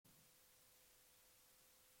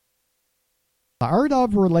The Art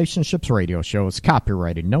of Relationships radio show is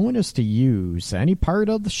copyrighted. No one is to use any part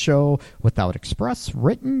of the show without express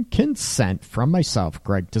written consent from myself,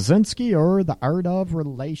 Greg Dudzinski, or the Art of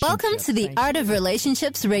Relationships. Welcome to the Art of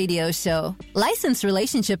Relationships radio show. Licensed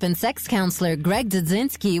relationship and sex counselor Greg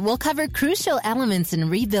Dudzinski will cover crucial elements in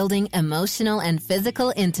rebuilding emotional and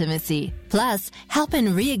physical intimacy. Plus, help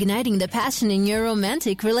in reigniting the passion in your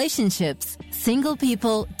romantic relationships. Single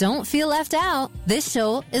people, don't feel left out. This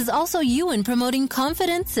show is also you in promoting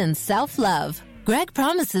confidence and self-love. Greg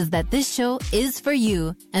promises that this show is for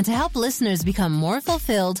you and to help listeners become more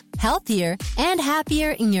fulfilled, healthier, and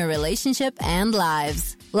happier in your relationship and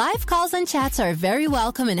lives. Live calls and chats are very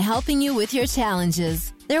welcome in helping you with your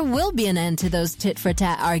challenges. There will be an end to those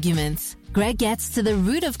tit-for-tat arguments. Greg gets to the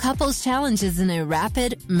root of couples' challenges in a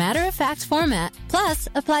rapid, matter-of-fact format, plus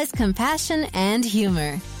applies compassion and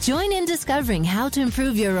humor. Join in discovering how to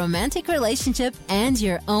improve your romantic relationship and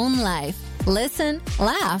your own life. Listen,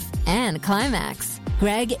 laugh, and climax.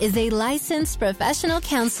 Greg is a licensed professional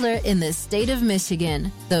counselor in the state of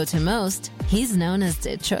Michigan, though to most, he's known as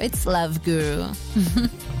Detroit's love guru.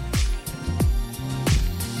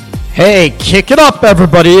 Hey, kick it up,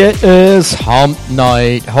 everybody. It is Hump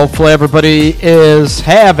Night. Hopefully everybody is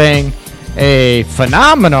having a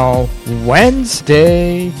phenomenal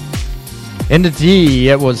Wednesday. Indeed,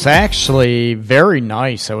 it was actually very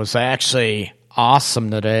nice. It was actually awesome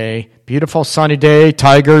today. Beautiful sunny day.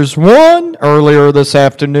 Tigers won earlier this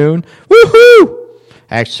afternoon. Woohoo!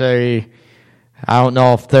 Actually, I don't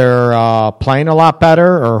know if they're playing a lot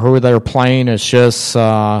better or who they're playing is just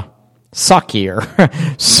suckier.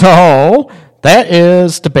 So that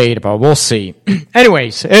is debatable. We'll see.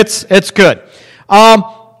 Anyways, it's good.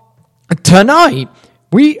 Tonight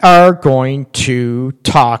we are going to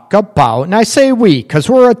talk about, and I say we because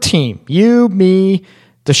we're a team. You, me,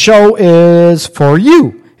 the show is for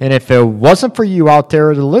you. And if it wasn't for you out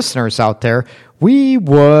there, the listeners out there, we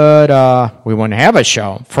wouldn't have a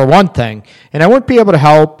show, for one thing. And I wouldn't be able to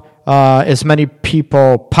help as many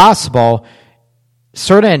people possible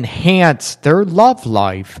sort of enhance their love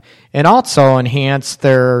life and also enhance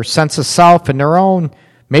their sense of self and their own,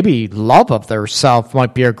 maybe love of their self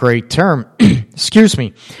might be a great term. Excuse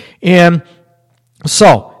me. And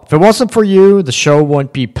so, if it wasn't for you, the show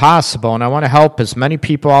wouldn't be possible. And I want to help as many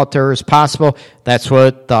people out there as possible. That's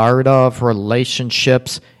what the Art of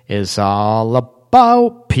Relationships is all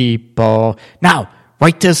about, people. Now,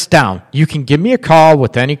 write this down. You can give me a call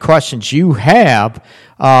with any questions you have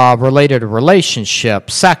related to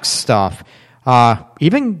relationships, sex stuff,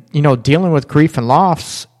 even, dealing with grief and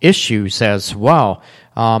loss issues as well.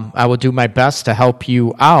 I will do my best to help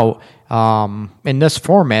you out in this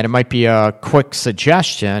format. It might be a quick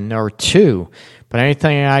suggestion or two, but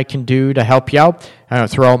anything I can do to help you out, I'm going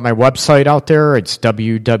to throw out my website out there. It's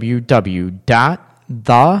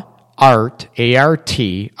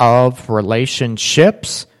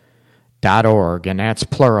www.theartofrelationships.org, and that's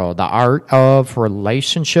plural,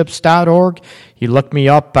 theartofrelationships.org. You look me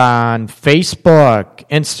up on Facebook,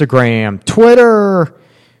 Instagram, Twitter,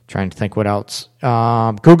 trying to think what else,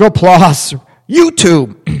 Google Plus,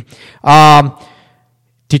 YouTube,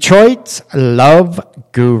 Detroit's Love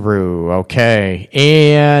Guru, okay,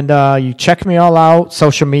 and you check me all out,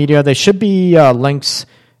 social media, there should be links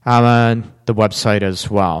on the website as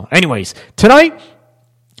well. Anyways, tonight,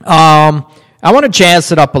 I want to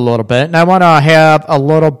jazz it up a little bit, and I want to have a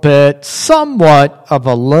little bit, somewhat of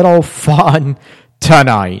a little fun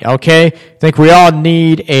tonight, okay? I think we all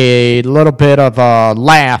need a little bit of a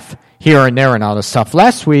laugh here and there and all this stuff.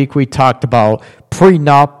 Last week, we talked about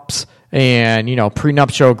prenups and,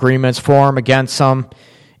 prenuptial agreements for them, against some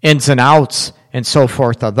ins and outs and so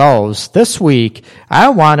forth of those. This week, I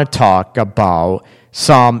want to talk about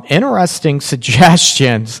some interesting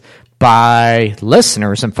suggestions by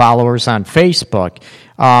listeners and followers on Facebook.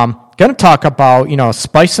 Going to talk about,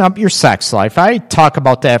 spicing up your sex life. I talk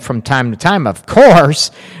about that from time to time, of course.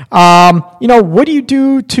 What do you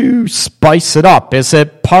do to spice it up? Is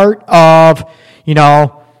it part of, do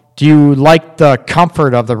you like the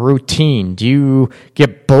comfort of the routine? Do you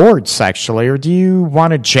get bored sexually, or do you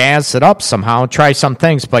want to jazz it up somehow, try some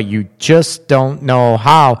things, but you just don't know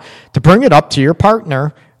how to bring it up to your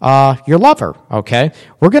partner, your lover, okay?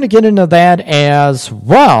 We're going to get into that as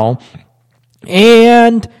well.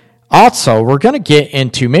 And also, we're going to get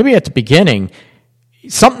into, maybe at the beginning,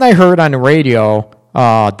 something I heard on the radio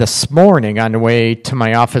this morning on the way to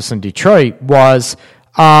my office in Detroit was,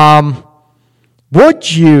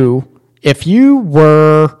 would you, if you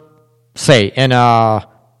were, say, in a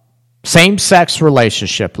same-sex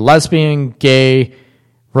relationship, lesbian, gay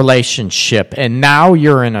relationship and now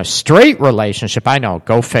you're in a straight relationship, I know,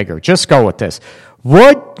 go figure, just go with this.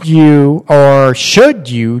 Would you or should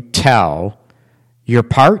you tell your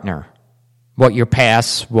partner what your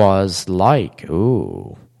past was like?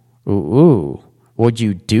 Ooh. Would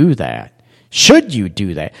you do that? Should you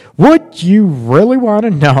do that? Would you really want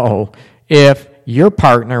to know if your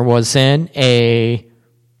partner was in a,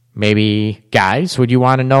 maybe guys, would you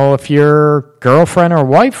want to know if your girlfriend or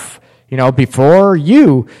wife, before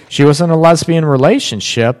you, she was in a lesbian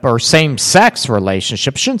relationship or same-sex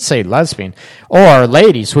relationship, shouldn't say lesbian, or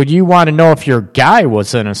ladies, would you want to know if your guy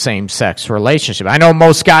was in a same-sex relationship? I know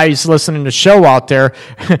most guys listening to the show out there,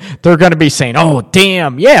 they're going to be saying, oh,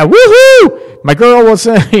 damn, yeah, woohoo, my girl was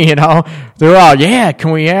in, they're all, yeah,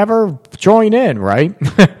 can we have her join in, right?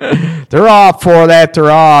 They're all for that,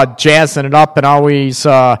 they're all jazzing it up and always,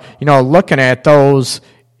 looking at those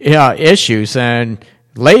issues, and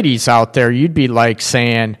ladies out there, you'd be like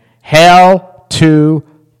saying, hell to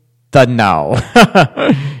the no.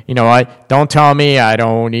 You know what? Don't tell me. I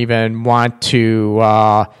don't even want to,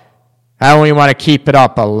 I don't even want to keep it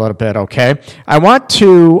up a little bit, okay? I want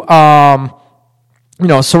to,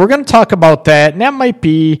 so we're going to talk about that, and that might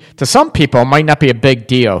be, to some people, it might not be a big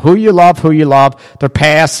deal. Who you love, their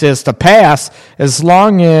past is the past, as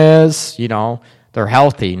long as, they're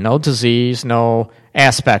healthy, no disease, no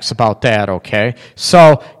aspects about that, okay?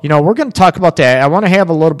 So, we're going to talk about that. I want to have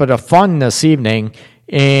a little bit of fun this evening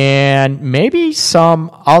and maybe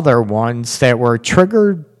some other ones that were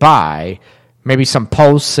triggered by maybe some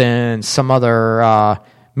posts and some other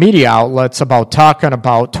media outlets about talking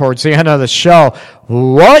about towards the end of the show.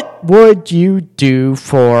 What would you do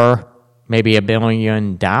for maybe $1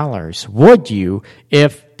 billion? Would you,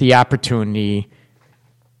 if the opportunity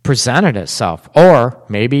presented itself? Or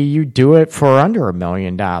maybe you do it for under $1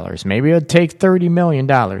 million. Maybe it'd take $30 million.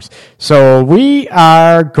 So we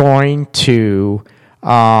are going to,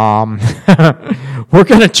 we're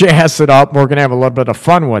going to jazz it up. We're going to have a little bit of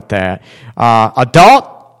fun with that. Adult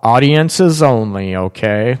audiences only,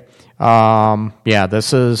 okay?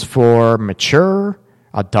 This is for mature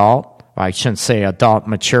adult. I shouldn't say adult,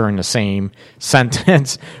 mature in the same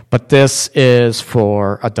sentence, but this is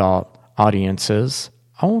for adult audiences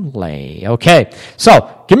only. Okay,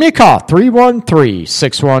 so give me a call,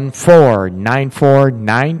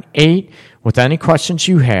 313-614-9498 with any questions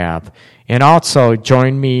you have. And also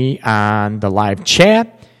join me on the live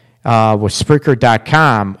chat with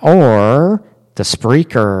Spreaker.com or the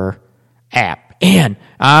Spreaker app. And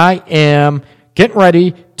I am getting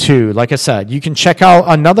ready to, like I said, you can check out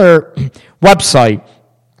another website.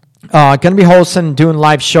 Going to be hosting, doing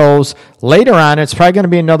live shows later on. It's probably going to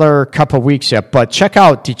be another couple weeks yet, but check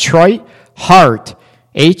out Detroit Heart,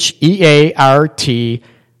 HEART,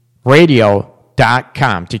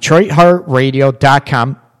 radio.com.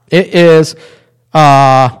 DetroitHeartRadio.com. It is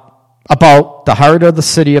about the heart of the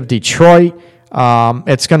city of Detroit.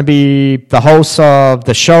 It's going to be the host of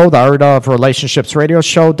the show, the Art of Relationships radio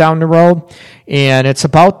show down the road, and it's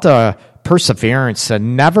about the perseverance, the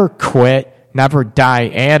never quit, never die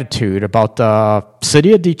attitude about the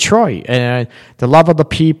city of Detroit and the love of the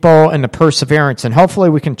people and the perseverance. And hopefully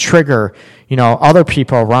we can trigger, other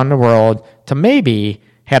people around the world to maybe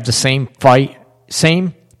have the same fight,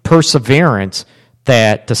 same perseverance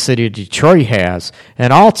that the city of Detroit has.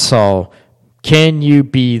 And also, can you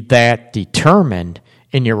be that determined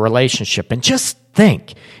in your relationship? And just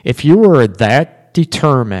think, if you were that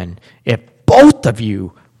determined, if both of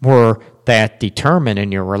you were that determined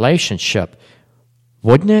in your relationship,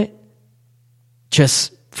 wouldn't it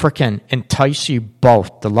just freaking entice you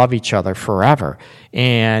both to love each other forever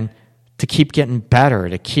and to keep getting better,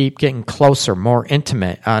 to keep getting closer, more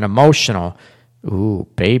intimate on emotional,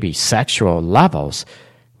 sexual levels?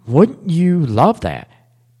 Wouldn't you love that?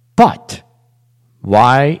 But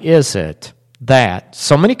why is it that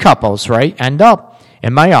so many couples, right, end up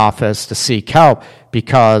in my office to seek help?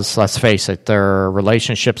 Because, let's face it, their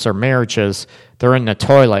relationships or marriages, they're in the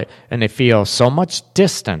toilet and they feel so much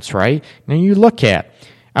distance, right? And you look at,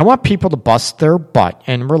 I want people to bust their butt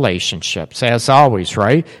in relationships, as always,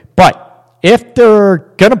 right? But if they're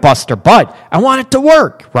going to bust their butt, I want it to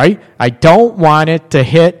work, right? I don't want it to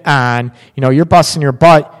hit on, you're busting your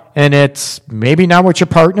butt and it's maybe not what your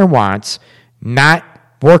partner wants, not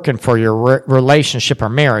working for your relationship or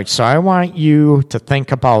marriage. So I want you to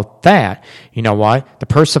think about that. You know what? The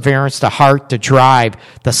perseverance, the heart, the drive,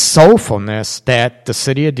 the soulfulness that the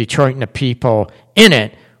city of Detroit and the people in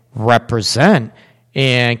it represent.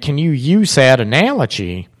 And can you use that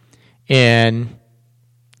analogy in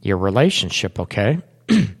your relationship, okay?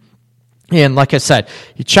 And like I said,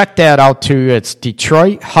 you check that out too. It's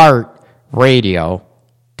DetroitHeartRadio.com.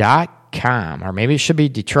 Detroit.com, or maybe it should be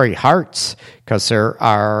Detroit Hearts, because there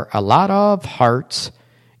are a lot of hearts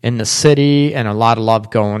in the city and a lot of love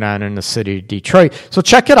going on in the city of Detroit. So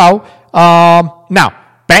check it out. Now,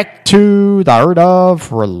 back to the Art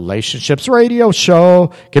of Relationships radio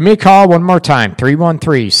show. Give me a call one more time,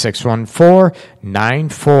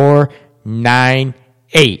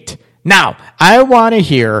 313-614-9498. Now, I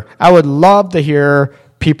would love to hear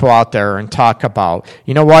people out there and talk about,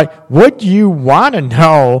 you know what, would you want to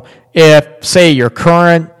know if, say, your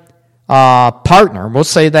current partner, we'll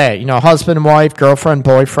say that, husband and wife, girlfriend,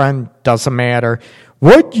 boyfriend, doesn't matter,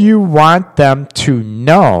 would you want them to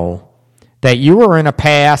know that you were in a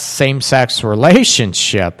past same-sex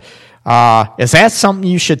relationship? Is that something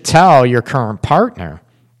you should tell your current partner?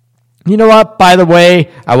 You know what, by the way,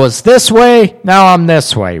 I was this way, now I'm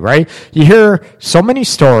this way, right? You hear so many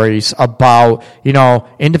stories about,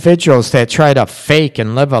 individuals that try to fake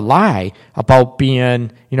and live a lie about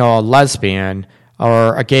being, a lesbian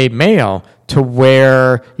or a gay male, to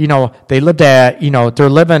where, they lived they're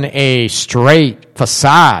living a straight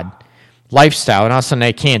facade lifestyle, and all of a sudden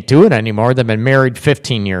they can't do it anymore. They've been married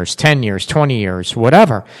 15 years, 10 years, 20 years,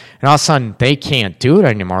 whatever. And all of a sudden they can't do it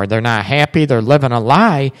anymore. They're not happy. They're living a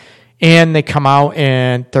lie. And they come out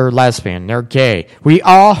and they're lesbian. They're gay. We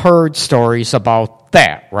all heard stories about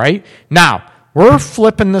that, right? Now, we're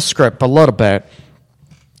flipping the script a little bit.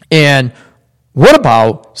 And what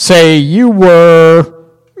about, say, you were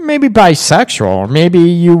maybe bisexual, or maybe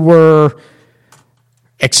you were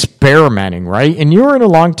experimenting, right? And you were in a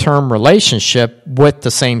long-term relationship with the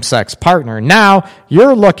same-sex partner. Now,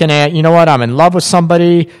 you're looking at, you know what, I'm in love with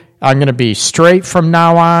somebody. I'm going to be straight from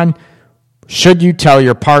now on. Should you tell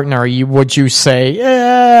your partner, would you say,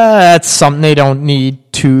 that's something they don't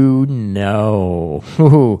need to know?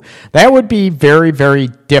 That would be very, very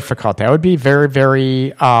difficult. That would be very,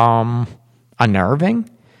 very unnerving.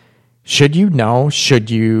 Should you know? Should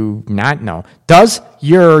you not know? Does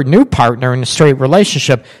your new partner in a straight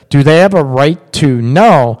relationship, do they have a right to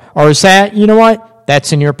know? Or is that, you know what,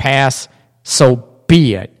 that's in your past, so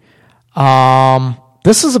be it.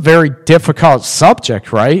 This is a very difficult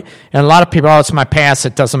subject, right? And a lot of people, it's my past,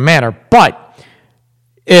 it doesn't matter. But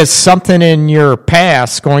is something in your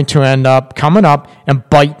past going to end up coming up and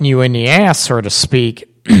biting you in the ass, so to speak,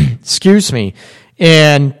 excuse me,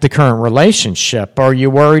 in the current relationship? Are you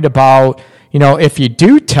worried about, if you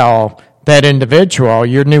do tell that individual,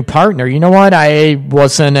 your new partner, you know what, I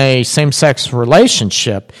was in a same-sex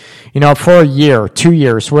relationship, for a year, 2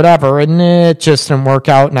 years, whatever, and it just didn't work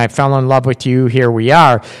out, and I fell in love with you, here we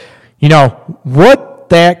are. Would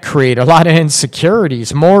that create a lot of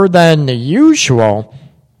insecurities, more than the usual,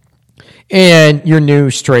 in your new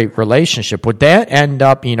straight relationship? Would that end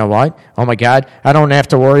up, you know what, oh my God, I don't have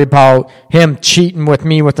to worry about him cheating with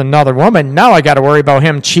me with another woman. Now I got to worry about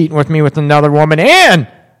him cheating with me with another woman and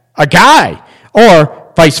a guy.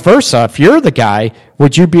 Or vice versa, if you're the guy,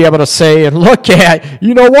 would you be able to say and look at,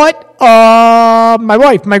 you know what, my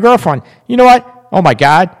wife, my girlfriend, you know what, oh my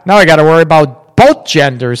God, now I got to worry about both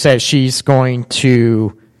genders that she's going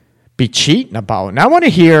to be cheating about. And I want to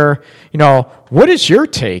hear, what is your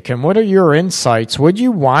take and what are your insights? Would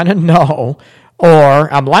you want to know?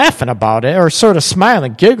 Or I'm laughing about it, or sort of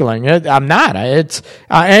smiling, giggling. I'm not. I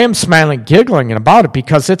am smiling, giggling about it,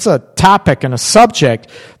 because it's a topic and a subject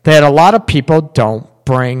that a lot of people don't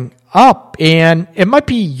bring up, and it might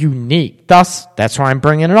be unique. Thus, that's why I'm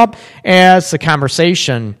bringing it up as a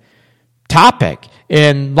conversation topic.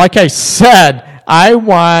 And like I said, I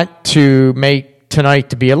want to make tonight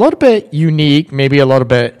to be a little bit unique, maybe a little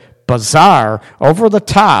bit bizarre, over the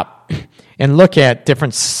top, and look at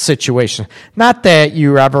different situations. Not that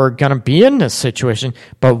you're ever going to be in this situation,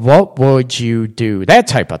 but what would you do? That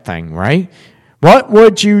type of thing, right? What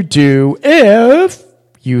would you do if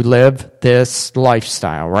you live this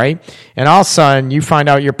lifestyle, right? And all of a sudden, you find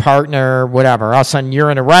out your partner, whatever, all of a sudden you're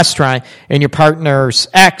in a restaurant and your partner's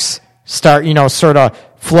ex start, sort of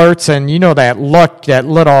flirts, and that look, that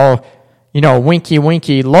little,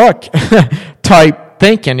 winky look type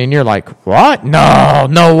thinking, and you're like, what?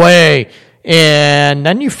 No way. And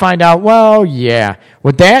then you find out, well, yeah.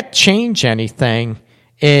 Would that change anything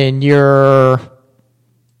in your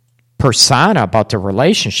persona about the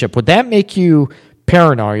relationship? Would that make you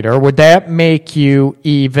paranoid, or would that make you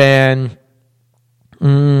even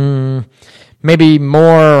maybe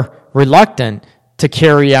more reluctant to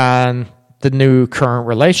carry on the new current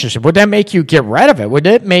relationship? Would that make you get rid of it? Would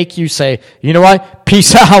it make you say, you know what,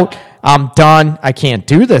 peace out, I'm done, I can't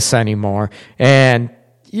do this anymore? And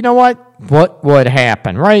you know what? what would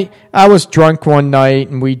happen, right? I was drunk one night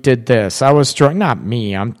and we did this. I was drunk, not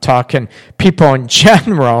me, I'm talking people in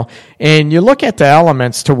general. And you look at the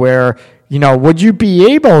elements to where, would you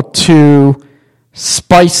be able to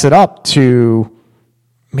spice it up to,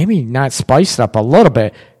 maybe not spice it up a little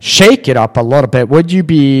bit, shake it up a little bit? Would you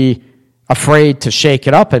be afraid to shake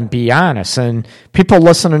it up and be honest? And people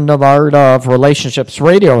listening to the Art of Relationships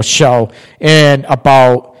radio show and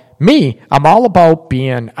about me, I'm all about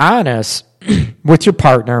being honest with your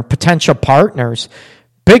partner, potential partners,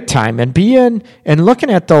 big time, and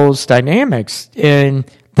looking at those dynamics. In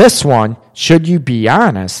this one, should you be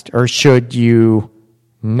honest or should you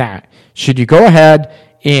not? Should you go ahead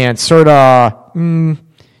and sort of, you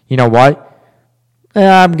know what?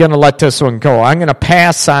 I'm going to let this one go. I'm going to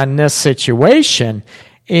pass on this situation.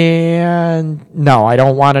 And no, I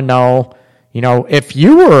don't want to know. If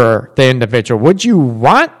you were the individual, would you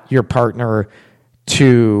want your partner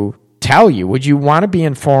to tell you? Would you want to be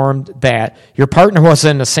informed that your partner was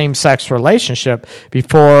in a same-sex relationship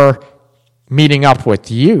before meeting up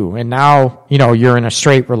with you? And now, you're in a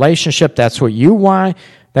straight relationship. That's what you want.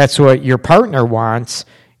 That's what your partner wants.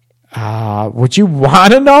 Would you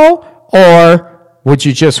want to know? Or would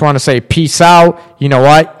you just want to say, peace out, you know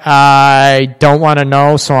what, I don't want to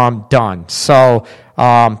know, so I'm done. So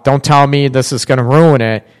don't tell me this is going to ruin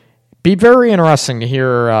it. Be very interesting to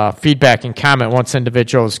hear feedback and comment once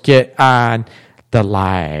individuals get on the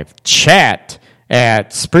live chat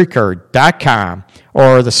at Spreaker.com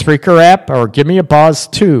or the Spreaker app, or give me a buzz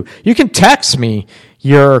too. You can text me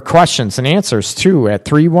your questions and answers too at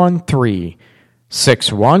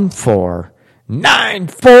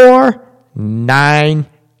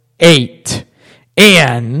 313-614-9498.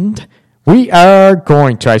 And we are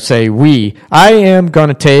going to, I am going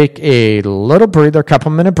to take a little breather, a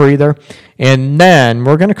couple minute breather, and then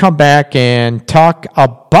we're going to come back and talk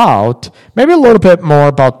about maybe a little bit more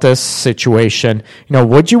about this situation.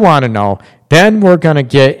 Would you want to know? Then we're going to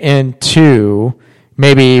get into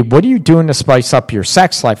maybe what are you doing to spice up your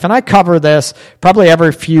sex life? And I cover this probably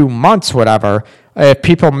every few months, whatever. If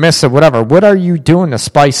people miss it, whatever. What are you doing to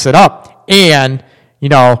spice it up? And,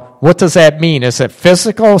 what does that mean? Is it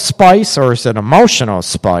physical spice or is it emotional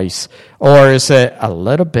spice? Or is it a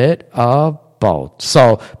little bit of both?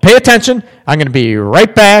 So pay attention. I'm going to be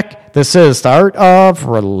right back. This is the Art of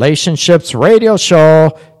Relationships radio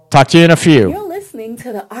show. Talk to you in a few. You're listening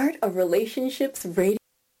to the Art of Relationships radio.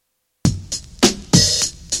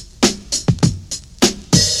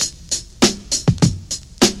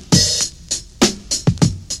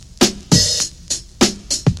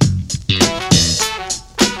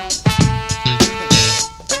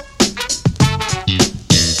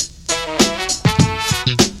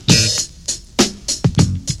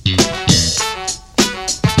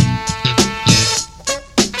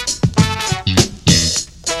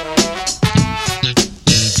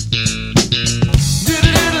 Do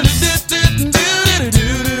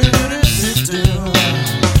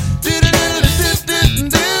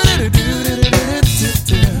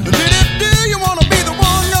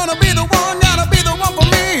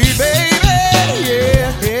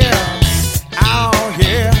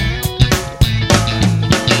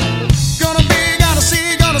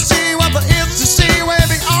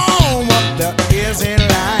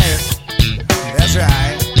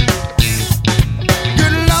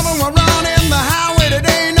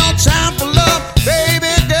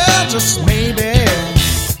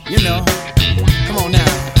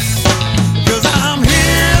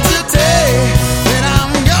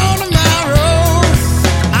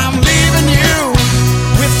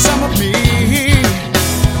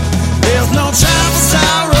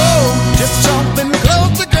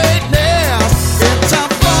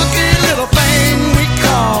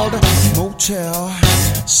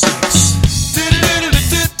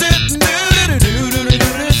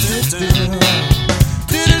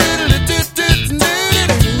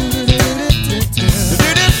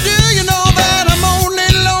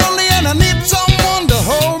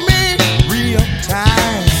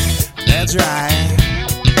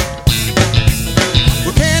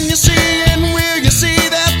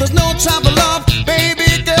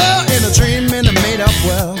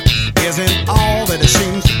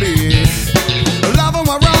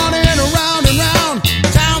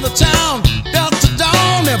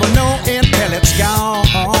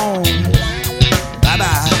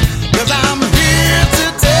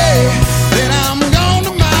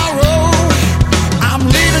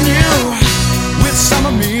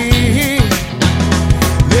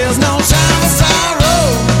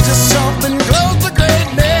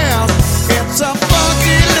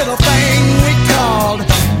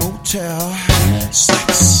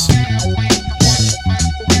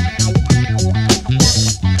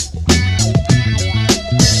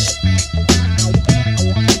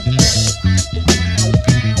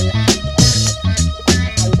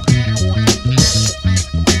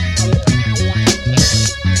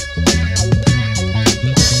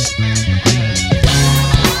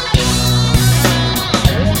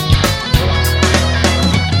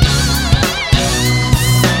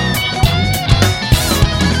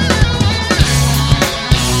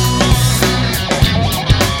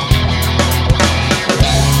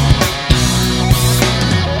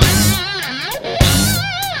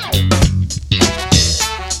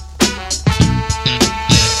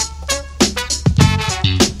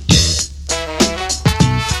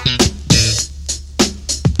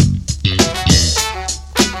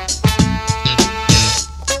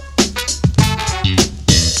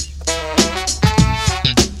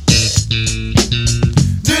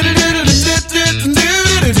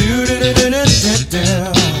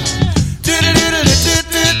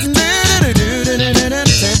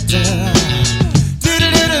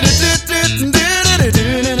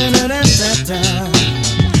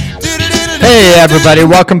everybody.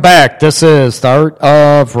 Welcome back. This is the Art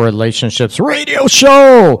of Relationships radio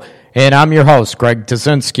show. And I'm your host, Greg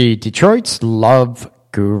Dudzinski, Detroit's Love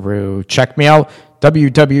Guru. Check me out,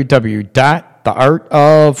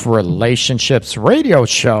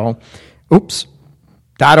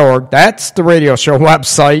 www.theartofrelationshipsradioshow.org. That's the radio show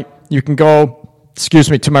website. You can go,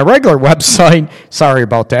 to my regular website. Sorry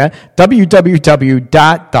about that.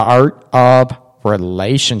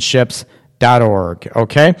 www.theartofrelationships.org.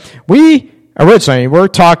 Okay? We're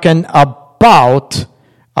talking about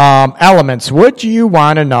elements. Would you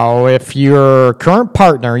want to know if your current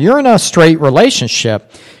partner, you're in a straight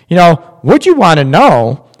relationship, would you want to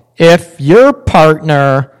know if your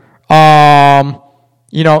partner,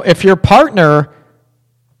 if your partner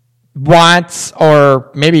wants,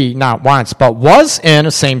 or maybe not wants, but was in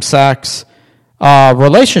a same-sex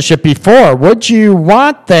relationship before? Would you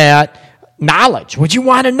want that knowledge? Would you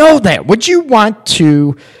want to know that? Would you want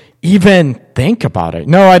to even think about it?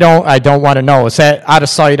 No, I don't want to know. Is that out of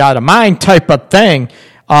sight, out of mind type of thing?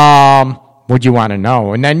 Would you want to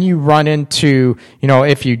know? And then you run into,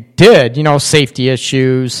 if you did, safety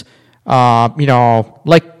issues,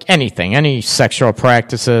 like anything, any sexual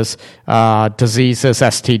practices, diseases,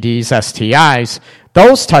 STDs, STIs,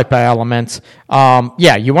 those type of elements.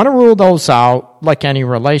 You want to rule those out like any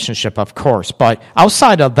relationship, of course. But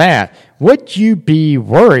outside of that, would you be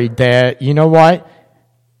worried that,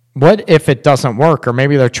 what if it doesn't work, or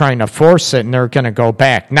maybe they're trying to force it and they're going to go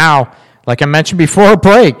back? Now, like I mentioned before a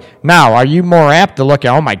break, now, are you more apt to look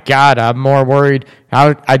at, oh my God, I'm more worried,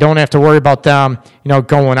 I don't have to worry about them,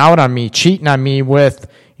 going out on me, cheating on me with,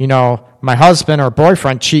 my husband or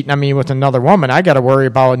boyfriend cheating on me with another woman. I got to worry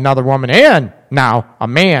about another woman and now a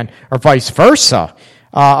man, or vice versa.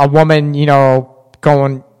 A woman,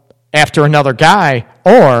 going after another guy,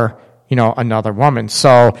 or, another woman.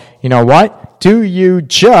 So, you know what? Do you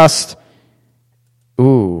just,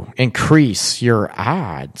 increase your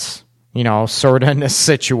odds, sort of in this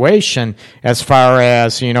situation, as far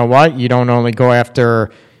as, you don't only go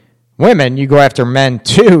after women, you go after men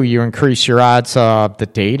too. You increase your odds of the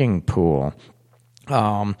dating pool.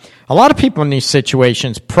 A lot of people in these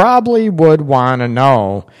situations probably would want to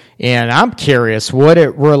know, and I'm curious, would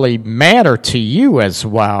it really matter to you as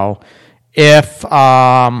well if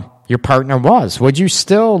your partner was? Would you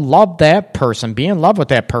still love that person, be in love with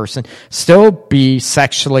that person, still be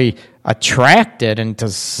sexually attracted and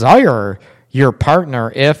desire your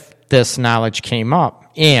partner if this knowledge came up?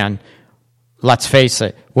 And let's face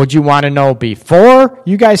it, would you want to know before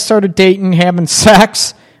you guys started dating, having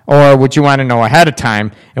sex, or would you want to know ahead of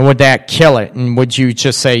time, and would that kill it? And would you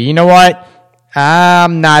just say, you know what,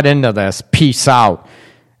 I'm not into this, peace out?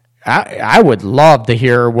 I would love to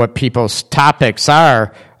hear what people's topics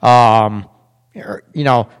are,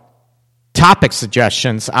 topic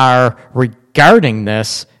suggestions are regarding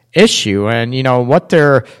this issue, and, what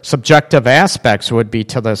their subjective aspects would be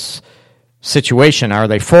to this situation. Are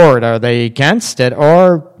they for it? Are they against it?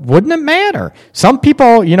 Or wouldn't it matter? Some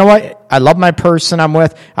people, I love my person I'm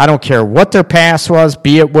with. I don't care what their past was,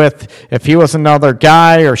 be it with, if he was another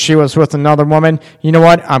guy or she was with another woman. You know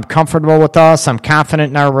what? I'm comfortable with us. I'm confident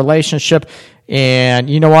in our relationship. And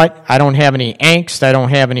you know what? I don't have any angst. I don't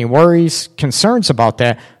have any worries, concerns about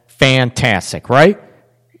that. Fantastic, right?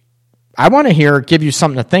 I want to give you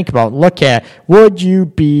something to think about. Look at, would you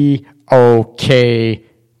be okay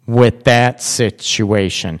with that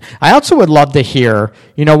situation? I also would love to hear,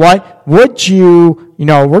 would you,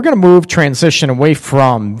 we're going to transition away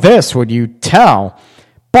from this, would you tell?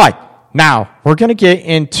 But now we're going to get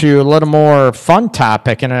into a little more fun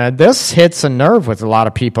topic, and this hits a nerve with a lot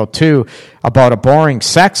of people too, about a boring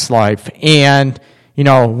sex life. And,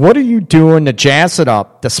 what are you doing to jazz it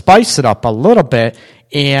up, to spice it up a little bit?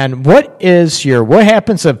 And what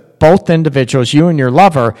happens if both individuals, you and your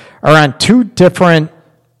lover, are on two different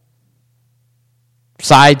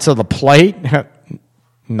sides of the plate?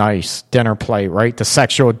 Nice dinner plate, right? The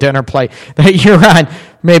sexual dinner plate that you're on.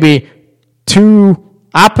 Maybe two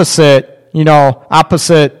opposite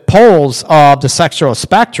poles of the sexual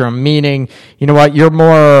spectrum, meaning, you're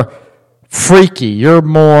more freaky, you're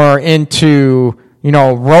more into,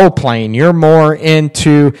 role playing, you're more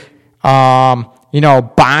into,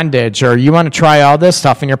 bondage, or you want to try all this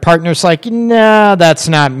stuff, and your partner's like, nah, that's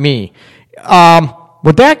not me.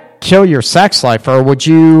 Would that kill your sex life, or would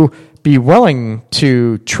you be willing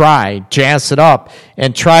to jazz it up,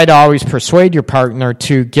 and try to always persuade your partner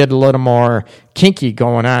to get a little more kinky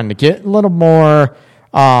going on, to get a little more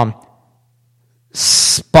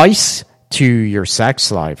spice to your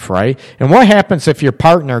sex life, right? And what happens if your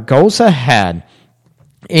partner goes ahead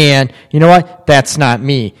and, that's not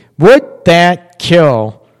me? Would that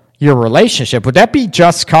kill your relationship, would that be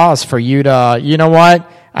just cause for you to, you know what,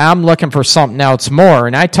 I'm looking for something else more?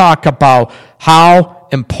 And I talk about how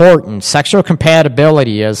important sexual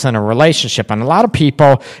compatibility is in a relationship. And a lot of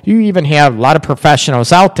people, you even have a lot of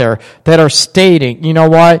professionals out there that are stating, you know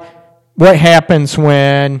what happens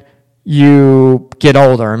when you get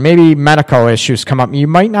older and maybe medical issues come up. You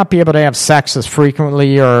might not be able to have sex as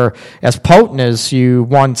frequently or as potent as you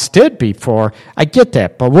once did before. I get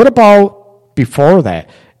that. But what about before that?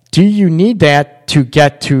 Do you need that to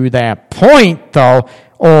get to that point, though?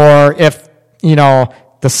 Or if,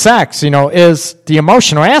 the sex, is the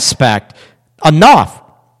emotional aspect enough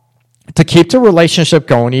to keep the relationship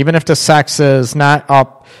going, even if the sex is not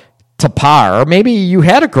up to par? Or maybe you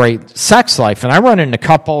had a great sex life, and I run into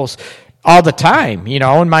couples all the time,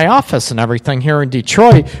 in my office and everything here in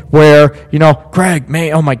Detroit, where, Greg,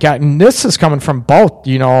 man, oh my God, and this is coming from both,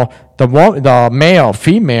 the male,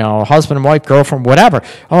 female, husband and wife, girlfriend, whatever.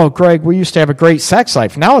 Oh, Greg, we used to have a great sex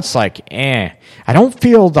life. Now it's like, I don't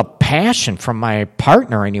feel the passion from my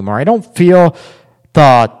partner anymore. I don't feel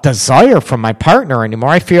the desire from my partner anymore.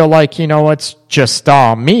 I feel like, it's just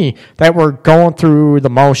me, that we're going through the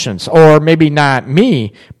motions. Or maybe not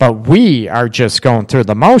me, but we are just going through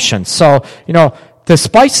the motions. So, to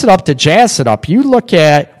spice it up, to jazz it up, you look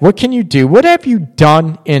at what can you do? What have you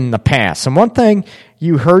done in the past? And one thing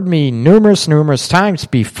you heard me numerous times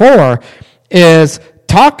before is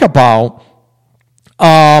talk about,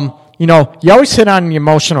 you always hit on the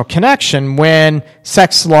emotional connection when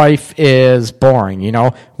sex life is boring.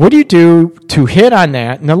 What do you do to hit on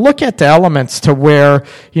that? And then look at the elements to where,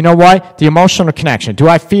 the emotional connection. Do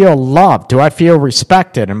I feel loved? Do I feel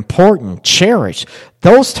respected, important, cherished?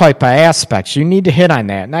 Those type of aspects, you need to hit on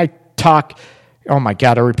that. And I talk, oh my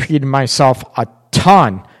God, I repeated myself a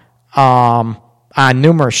ton on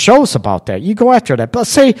numerous shows about that. You go after that. But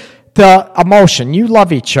say the emotion, you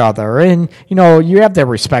love each other, and, you have that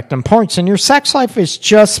respect and importance, and your sex life is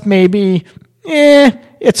just maybe,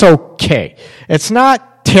 it's okay. It's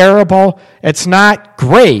not terrible. It's not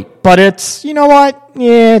great, but it's,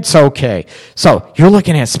 it's okay. So you're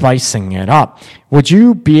looking at spicing it up. Would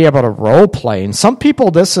you be able to role play? And some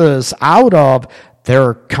people, this is out of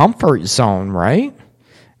their comfort zone, right?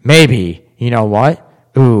 Maybe,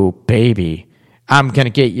 ooh, baby, I'm going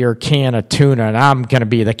to get your can of tuna, and I'm going to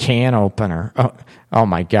be the can opener. Oh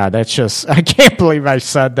my God, I can't believe I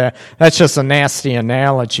said that. That's just a nasty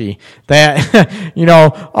analogy. That,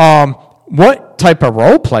 what type of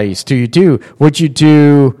role plays do you do? Would you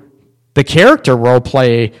do the character role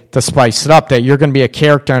play to spice it up, that you're going to be a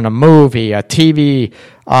character in a movie, a TV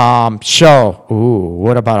show? Ooh,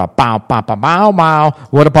 what about a bow, bow, bow, bow, bow?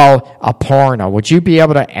 What about a porno? Would you be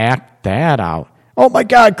able to act that out? Oh my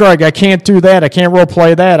God, Greg, I can't do that. I can't role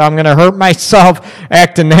play that. I'm going to hurt myself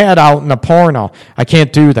acting that out in a porno. I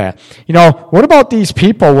can't do that. What about these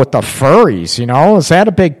people with the furries? Is that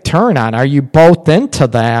a big turn on? Are you both into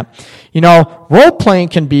that? Role playing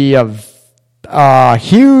can be a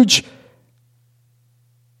huge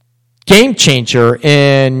game changer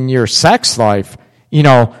in your sex life,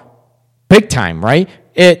 big time, right?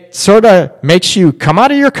 It sort of makes you come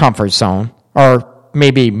out of your comfort zone, or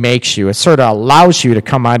maybe makes you, it sort of allows you to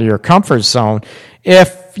come out of your comfort zone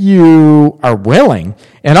if you are willing.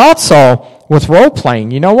 And also, with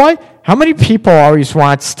role-playing, you know what? How many people always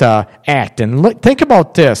wants to act? And think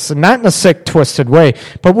about this, and not in a sick, twisted way,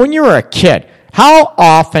 but when you were a kid, how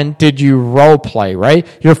often did you role play, right?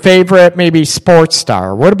 Your favorite, maybe sports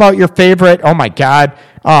star. What about your favorite, oh my God,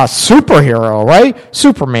 superhero, right?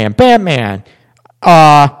 Superman, Batman,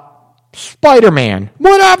 Spider-Man,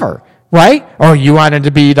 whatever, right? Or you wanted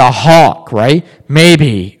to be the Hulk, right?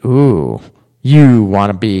 Maybe, you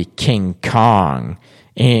want to be King Kong,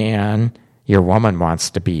 and your woman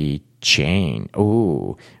wants to be Jane.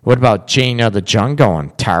 Ooh, what about Jane of the Jungle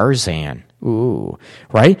and Tarzan? Ooh,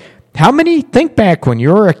 right? How many, think back when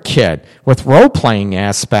you were a kid with role-playing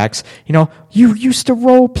aspects, you used to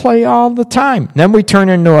role-play all the time. Then we turn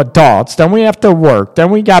into adults. Then we have to work.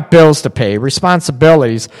 Then we got bills to pay,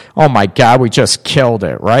 responsibilities. Oh, my God, we just killed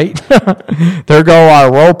it, right? There go our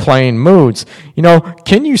role-playing moods.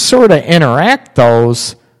 Can you sort of interact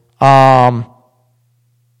those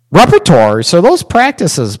repertoires or those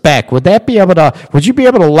practices back? Would you be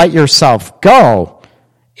able to let yourself go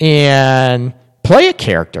and play a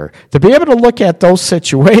character, to be able to look at those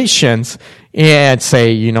situations and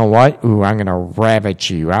say, you know what, I'm going to ravage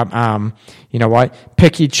you. You know what,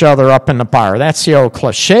 pick each other up in the bar. That's the old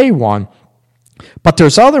cliche one. But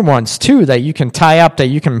there's other ones too that you can tie up, that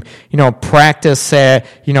you can, practice, tie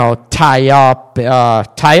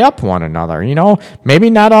up one another.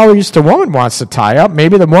 Maybe not always the woman wants to tie up.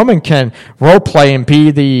 Maybe the woman can role play and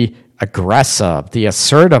be the aggressive, the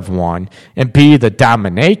assertive one, and be the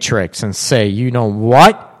dominatrix and say, you know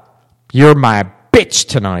what? You're my bitch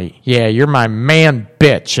tonight. Yeah, you're my man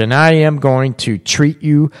bitch, and I am going to treat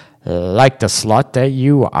you like the slut that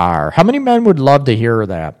you are. How many men would love to hear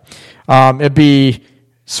that? It'd be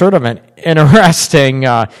sort of an interesting,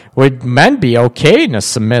 would men be okay in a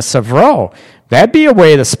submissive role? That'd be a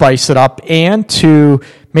way to spice it up and to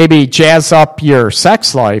maybe jazz up your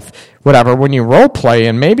sex life, whatever, when you role play,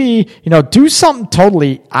 and maybe, do something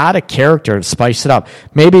totally out of character to spice it up.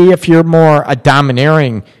 Maybe if you're more a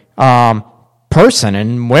domineering person,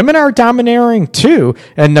 and women are domineering too,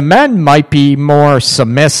 and the men might be more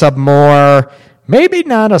submissive, more maybe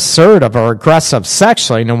not assertive or aggressive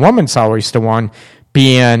sexually, and the woman's always the one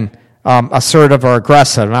being assertive or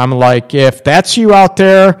aggressive. And I'm like, if that's you out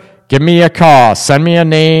there, give me a call, send me a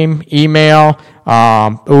name, email,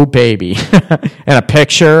 ooh baby, and a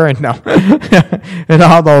picture, and and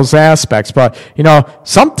all those aspects. But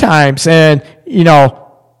sometimes, and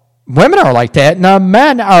women are like that, and the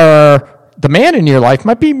man in your life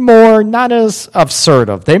might be more not as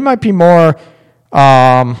assertive. They might be more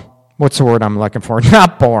what's the word I'm looking for?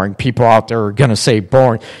 Not boring. People out there are going to say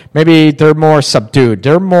boring. Maybe they're more subdued.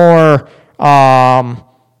 They're more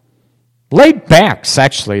laid back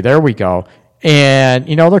sexually. There we go. And,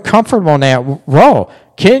 they're comfortable in that role.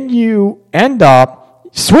 Can you end up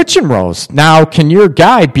switching roles? Now, can your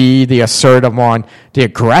guy be the assertive one, the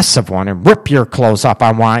aggressive one, and rip your clothes up?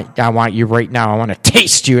 I want you right now. I want to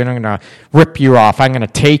taste you, and I'm going to rip you off. I'm going to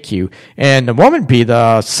take you. And the woman be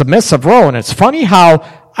the submissive role. And it's funny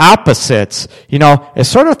how opposites, it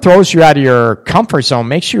sort of throws you out of your comfort zone,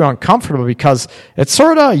 makes you uncomfortable, because it's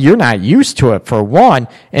sort of, you're not used to it, for one,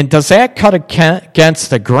 and does that cut against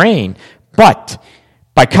the grain? But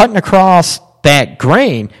by cutting across that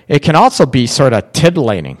grain, it can also be sort of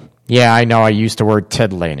titillating. Yeah, I know I used the word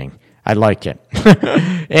titillating. I like it.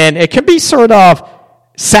 And it can be sort of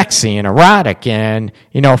sexy and erotic and,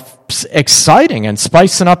 exciting and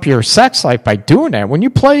spicing up your sex life by doing that. When you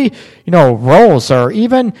play, roles, or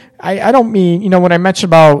even, I don't mean, when I mentioned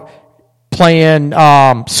about playing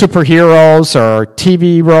superheroes or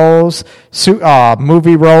TV roles,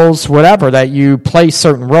 movie roles, whatever, that you play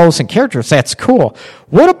certain roles and characters, that's cool.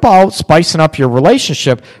 What about spicing up your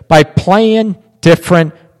relationship by playing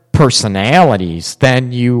different personalities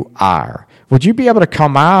than you are? Would you be able to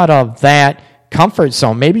come out of that comfort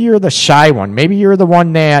zone? Maybe you're the shy one. Maybe you're the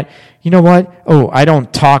one that, I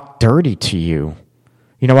don't talk dirty to you.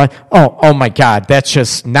 You know what? Oh my God, that's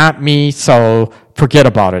just not me, so forget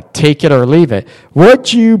about it. Take it or leave it.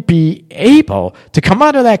 Would you be able to come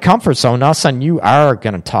out of that comfort zone? All of a sudden, you are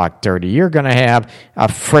going to talk dirty. You're going to have a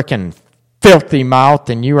freaking filthy mouth,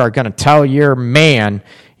 and you are going to tell your man,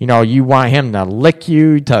 you want him to lick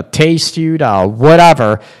you, to taste you, to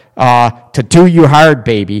whatever, to do you hard,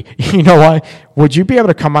 baby. You know what? Would you be able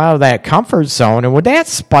to come out of that comfort zone, and would that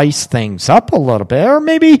spice things up a little bit? Or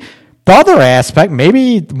maybe the other aspect,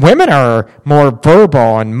 maybe women are more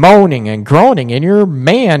verbal and moaning and groaning, and your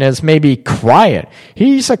man is maybe quiet.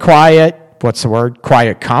 He's a quiet,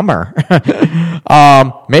 quiet comer.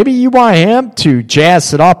 Maybe you want him to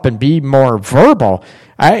jazz it up and be more verbal.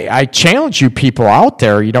 I challenge you people out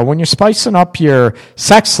there, when you're spicing up your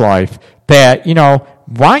sex life, that,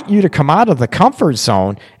 want you to come out of the comfort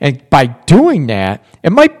zone. And by doing that,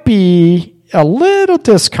 it might be a little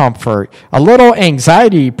discomfort, a little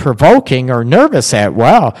anxiety provoking or nervous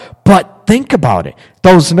but think about it.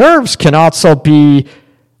 Those nerves can also be,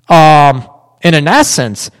 in an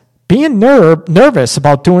essence, being nervous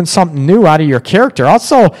about doing something new out of your character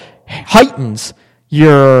also heightens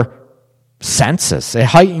your senses. It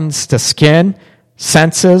heightens the skin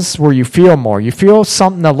senses where you feel more. You feel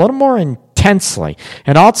something a little more intensely.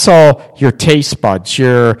 And also your taste buds,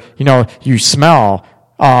 you smell,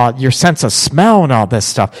 your sense of smell and all this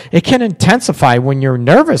stuff. It can intensify when you're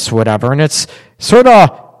nervous, whatever. And it's sort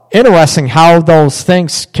of interesting how those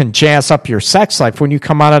things can jazz up your sex life when you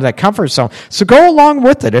come out of that comfort zone. So go along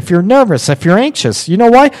with it. If you're nervous, if you're anxious, you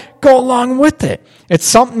know what? Go along with it. It's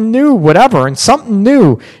something new, whatever. And something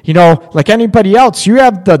new, like anybody else, you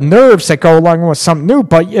have the nerves that go along with something new,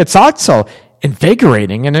 but it's also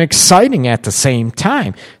invigorating and exciting at the same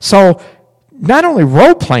time. So not only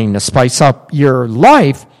role-playing to spice up your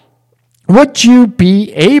life, would you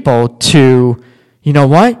be able to,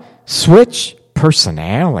 switch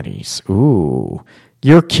personalities? Ooh,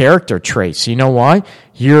 your character traits. You know what?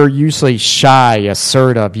 You're usually shy,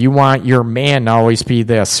 assertive. You want your man to always be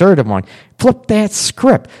the assertive one. Flip that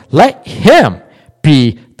script. Let him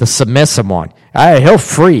be the submissive one. He'll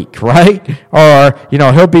freak, right? Or,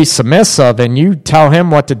 he'll be submissive and you tell him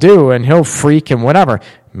what to do and he'll freak and whatever.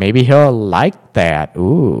 Maybe he'll like that.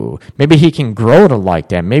 Ooh. Maybe he can grow to like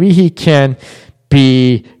that. Maybe he can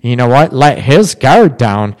be, let his guard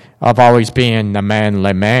down of always being the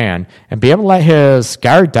manly man and be able to let his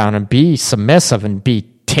guard down and be submissive and be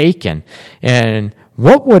taken. And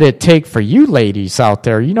what would it take for you ladies out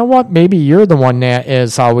there? You know what? Maybe you're the one that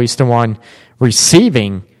is always the one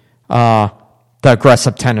receiving the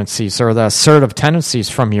aggressive tendencies or the assertive tendencies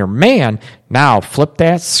from your man. Now, flip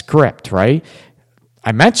that script, right?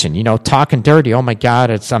 I mentioned, talking dirty. Oh, my God,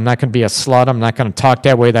 I'm not going to be a slut. I'm not going to talk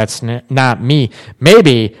that way. That's not me.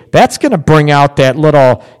 Maybe that's going to bring out that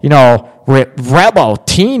little, rebel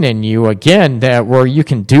teen in you again, that where you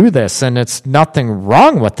can do this and it's nothing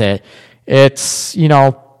wrong with it. It's,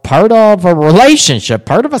 part of a relationship,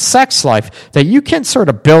 part of a sex life that you can sort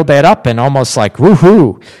of build that up and almost like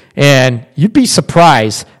woohoo. And you'd be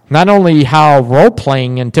surprised not only how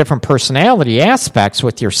role-playing and different personality aspects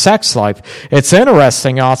with your sex life, it's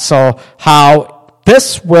interesting also how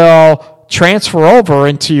this will transfer over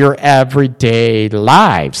into your everyday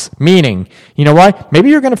lives. Meaning, you know what? Maybe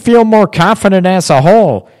you're going to feel more confident as a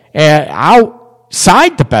whole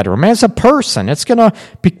outside the bedroom as a person. It's going to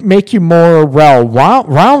make you more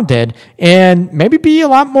well-rounded and maybe be a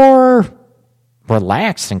lot more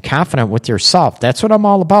relaxed and confident with yourself. That's what I'm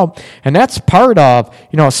all about. And that's part of,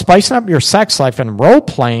 spicing up your sex life and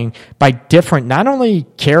role-playing by different, not only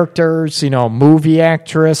characters, movie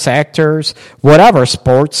actors, whatever,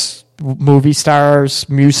 sports, movie stars,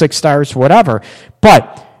 music stars, whatever.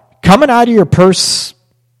 But coming out of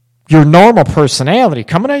your normal personality,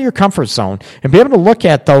 coming out of your comfort zone, and be able to look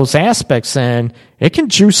at those aspects, and it can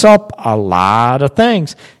juice up a lot of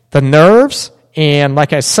things. The nerves, and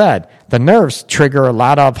like I said, the nerves trigger a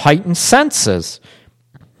lot of heightened senses.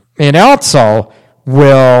 And also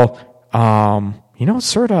will,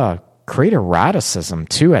 sort of create eroticism,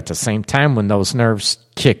 too, at the same time when those nerves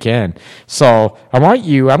kick in. So I'm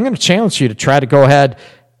going to challenge you to try to go ahead,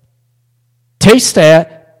 check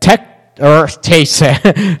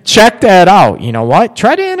that out. You know what?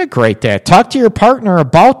 Try to integrate that. Talk to your partner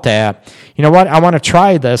about that. You know what? I want to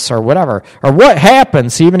try this or whatever. Or what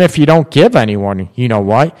happens even if you don't give anyone, you know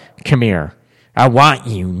what? Come here. I want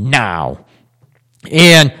you now.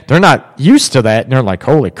 And they're not used to that. And they're like,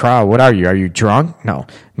 holy cow, what are you? Are you drunk? No,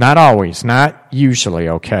 not always. Not usually,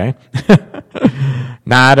 okay?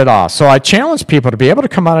 Not at all. So I challenge people to be able to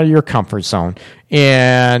come out of your comfort zone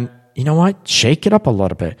and, you know what? Shake it up a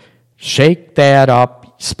little bit. Shake that up.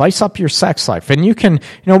 Spice up your sex life. And you can,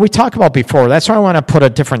 we talked about before, that's why I want to put a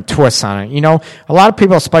different twist on it. A lot of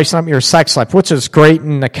people spicing up your sex life, which is great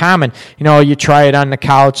in the common. You try it on the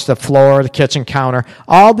couch, the floor, the kitchen counter,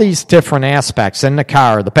 all these different aspects in the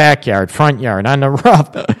car, the backyard, front yard, on the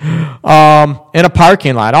roof, in a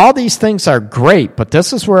parking lot. All these things are great, but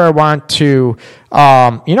this is where I want to,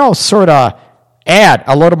 sort of add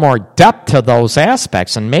a little more depth to those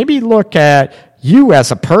aspects and maybe look at you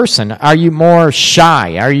as a person. Are you more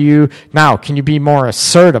shy? Can you be more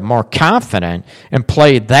assertive, more confident, and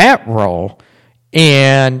play that role?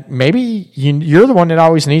 And maybe you're the one that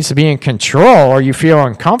always needs to be in control or you feel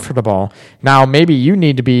uncomfortable. Now, maybe you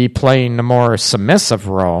need to be playing the more submissive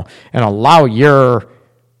role and allow your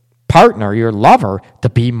partner, your lover, to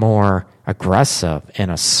be more aggressive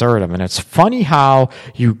and assertive. And it's funny how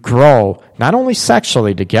you grow not only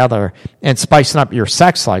sexually together and spicing up your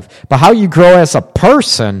sex life, but how you grow as a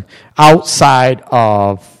person outside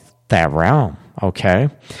of that realm, okay?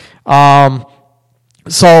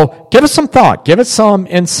 So give it some thought. Give it some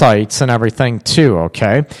insights and everything too,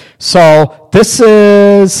 okay? So this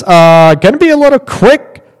is going to be a little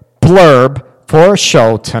quick blurb for a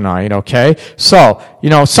show tonight, okay? So,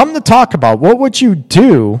 something to talk about. What would you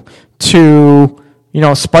do to,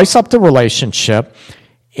 spice up the relationship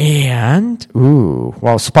and,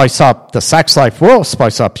 spice up the sex life will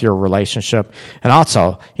spice up your relationship. And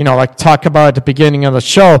also, like talk about at the beginning of the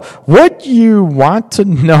show, would you want to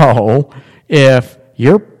know if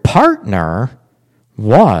your partner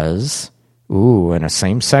was, in a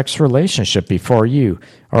same-sex relationship before you?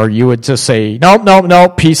 Or you would just say,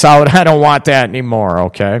 nope, peace out, I don't want that anymore,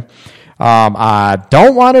 okay? I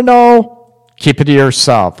don't want to know. Keep it to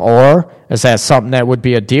yourself. Or is that something that would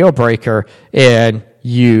be a deal breaker and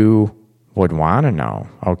you would want to know?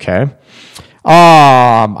 Okay.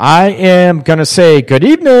 I am going to say good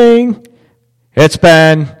evening. It's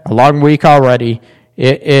been a long week already.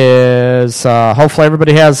 It is, hopefully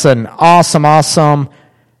everybody has an awesome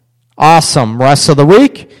rest of the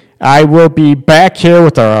week. I will be back here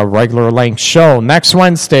with a regular length show next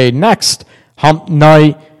Wednesday, next hump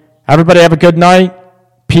night. Everybody have a good night.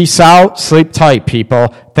 Peace out. Sleep tight, people.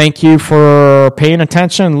 Thank you for paying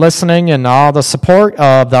attention, listening, and all the support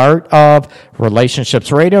of the Art of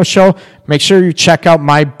Relationships radio show. Make sure you check out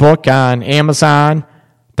my book on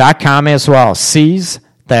Amazon.com as well. Seize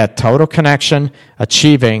that total connection,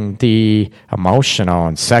 achieving the emotional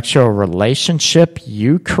and sexual relationship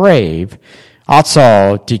you crave.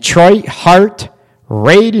 Also, Detroit Heart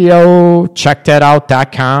Radio, check that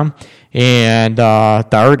out.com, and the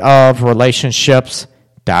Art of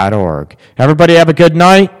Relationships.org. Everybody have a good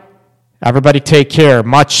night. Everybody take care.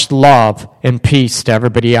 Much love and peace to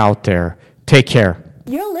everybody out there. Take care.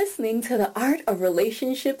 You're listening to the Art of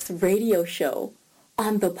Relationships radio show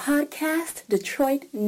on the podcast Detroit